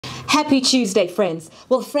Happy Tuesday, friends.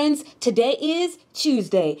 Well, friends, today is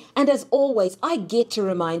Tuesday. And as always, I get to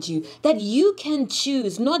remind you that you can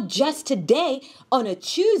choose not just today on a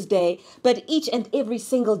Tuesday, but each and every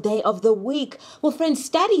single day of the week. Well, friends,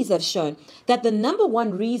 studies have shown that the number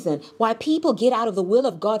one reason why people get out of the will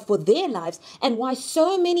of God for their lives and why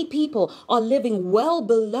so many people are living well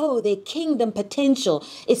below their kingdom potential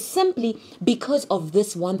is simply because of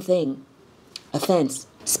this one thing: offense.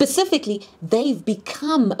 Specifically, they've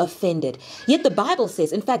become offended. Yet the Bible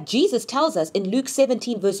says, in fact, Jesus tells us in Luke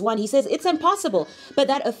 17 verse 1, he says, it's impossible, but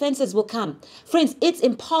that offenses will come. Friends, it's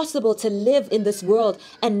impossible to live in this world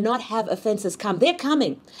and not have offenses come. They're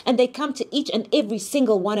coming, and they come to each and every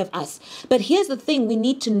single one of us. But here's the thing we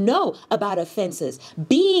need to know about offenses.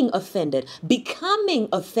 Being offended, becoming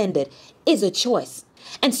offended is a choice.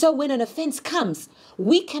 And so when an offense comes,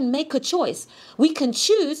 we can make a choice. We can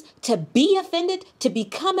choose to be offended, to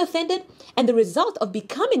become offended. And the result of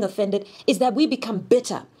becoming offended is that we become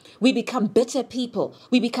bitter. We become bitter people.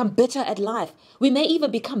 We become bitter at life. We may even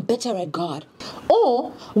become bitter at God.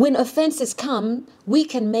 Or when offenses come, we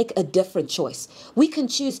can make a different choice. We can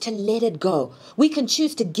choose to let it go. We can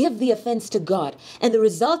choose to give the offense to God. And the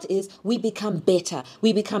result is we become better.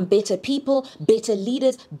 We become better people, better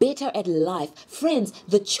leaders, better at life. Friends,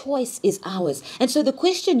 the choice is ours. And so the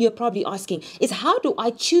question you're probably asking is, how do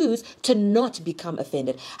I choose to not become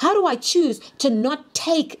offended? How do I choose to not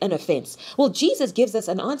take an offense? Well, Jesus gives us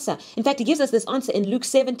an answer. In fact, he gives us this answer in Luke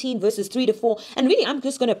 17 verses 3 to 4. And really, I'm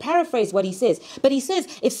just going to paraphrase what he says. But he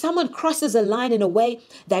says, if someone crosses a line in a way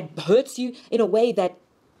that hurts you, in a way that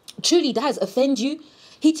truly does offend you,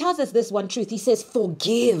 he tells us this one truth. He says,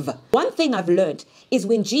 forgive. One thing I've learned is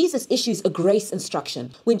when Jesus issues a grace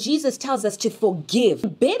instruction, when Jesus tells us to forgive,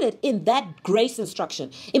 embedded in that grace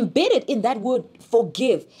instruction, embedded in that word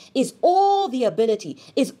forgive, is all the ability,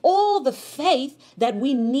 is all the faith that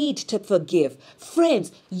we need to forgive.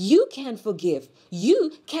 Friends, you can forgive.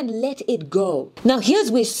 You can let it go. Now,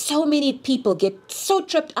 here's where so many people get so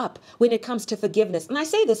tripped up when it comes to forgiveness. And I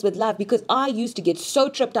say this with love because I used to get so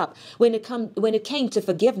tripped up when it came to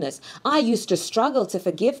forgiveness. I used to struggle to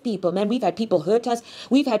forgive people. Man, we've had people hurt us.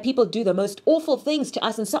 We've had people do the most awful things to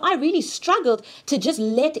us. And so I really struggled to just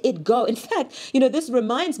let it go. In fact, this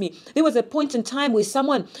reminds me, there was a point in time where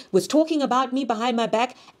someone was talking about me behind my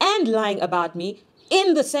back and lying about me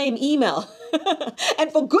in the same email.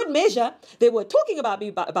 And for good measure, they were talking about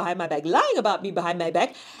me behind my back, lying about me behind my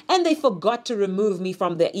back, and they forgot to remove me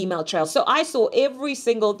from their email trail. So I saw every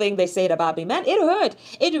single thing they said about me. Man, it hurt.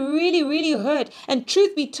 It really, really hurt. And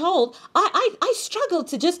truth be told, I struggled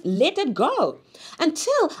to just let it go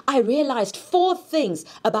until I realized 4 things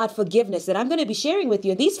about forgiveness that I'm going to be sharing with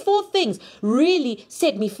you. And these 4 things really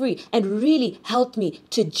set me free and really helped me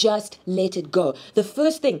to just let it go. The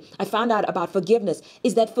first thing I found out about forgiveness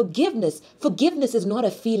is that forgiveness is not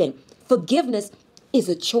a feeling. Forgiveness is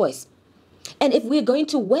a choice. And if we're going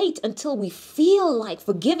to wait until we feel like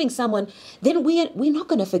forgiving someone, then we're not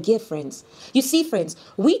going to forgive, friends. You see, friends,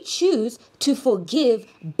 we choose to forgive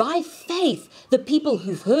by faith the people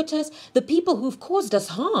who've hurt us, the people who've caused us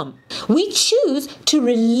harm. We choose to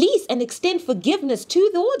release and extend forgiveness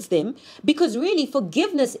towards them because really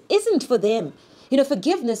forgiveness isn't for them.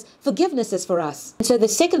 Forgiveness is for us. And so the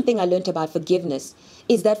second thing I learned about forgiveness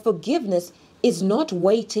is that forgiveness is not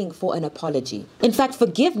waiting for an apology. In fact,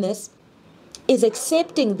 forgiveness is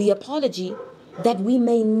accepting the apology that we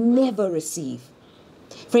may never receive.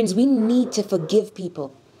 Friends, we need to forgive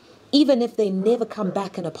people, even if they never come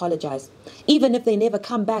back and apologize, even if they never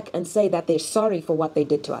come back and say that they're sorry for what they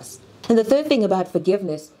did to us. And the third thing about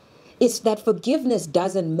forgiveness is that forgiveness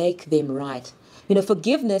doesn't make them right.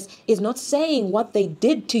 Forgiveness is not saying what they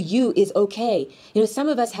did to you is okay. Some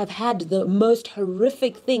of us have had the most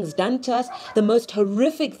horrific things done to us, the most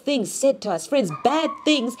horrific things said to us. Friends, bad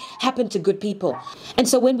things happen to good people. And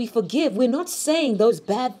so when we forgive, we're not saying those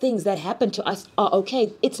bad things that happen to us are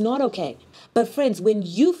okay. It's not okay. But friends, when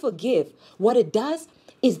you forgive, what it does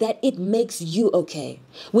is that it makes you okay.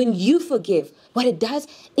 When you forgive, what it does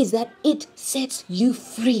is that it sets you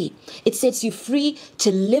free. It sets you free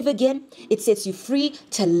to live again. It sets you free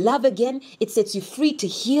to love again. It sets you free to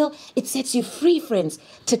heal. It sets you free, friends,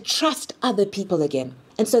 to trust other people again.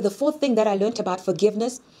 And so the fourth thing that I learned about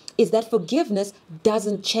forgiveness is that forgiveness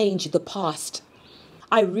doesn't change the past.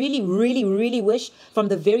 I really, really, really wish from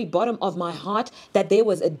the very bottom of my heart that there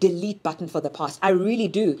was a delete button for the past. I really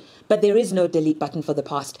do. But there is no delete button for the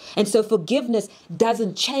past. And so forgiveness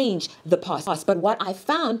doesn't change the past. But what I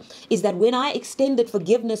found is that when I extended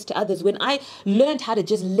forgiveness to others, when I learned how to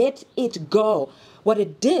just let it go, what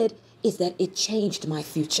it did is that it changed my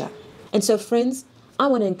future. And so, friends, I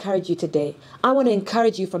want to encourage you today. I want to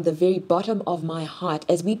encourage you from the very bottom of my heart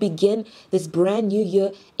as we begin this brand new year.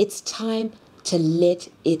 It's time to let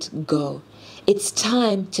it go. It's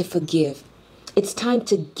time to forgive. It's time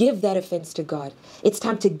to give that offense to God. It's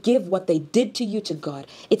time to give what they did to you to God.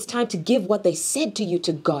 It's time to give what they said to you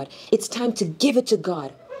to God. It's time to give it to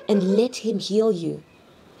God and let Him heal you.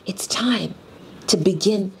 It's time to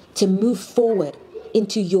begin to move forward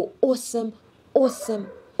into your awesome, awesome,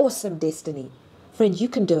 awesome destiny. Friend, you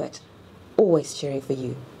can do it. Always cheering for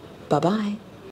you. Bye-bye.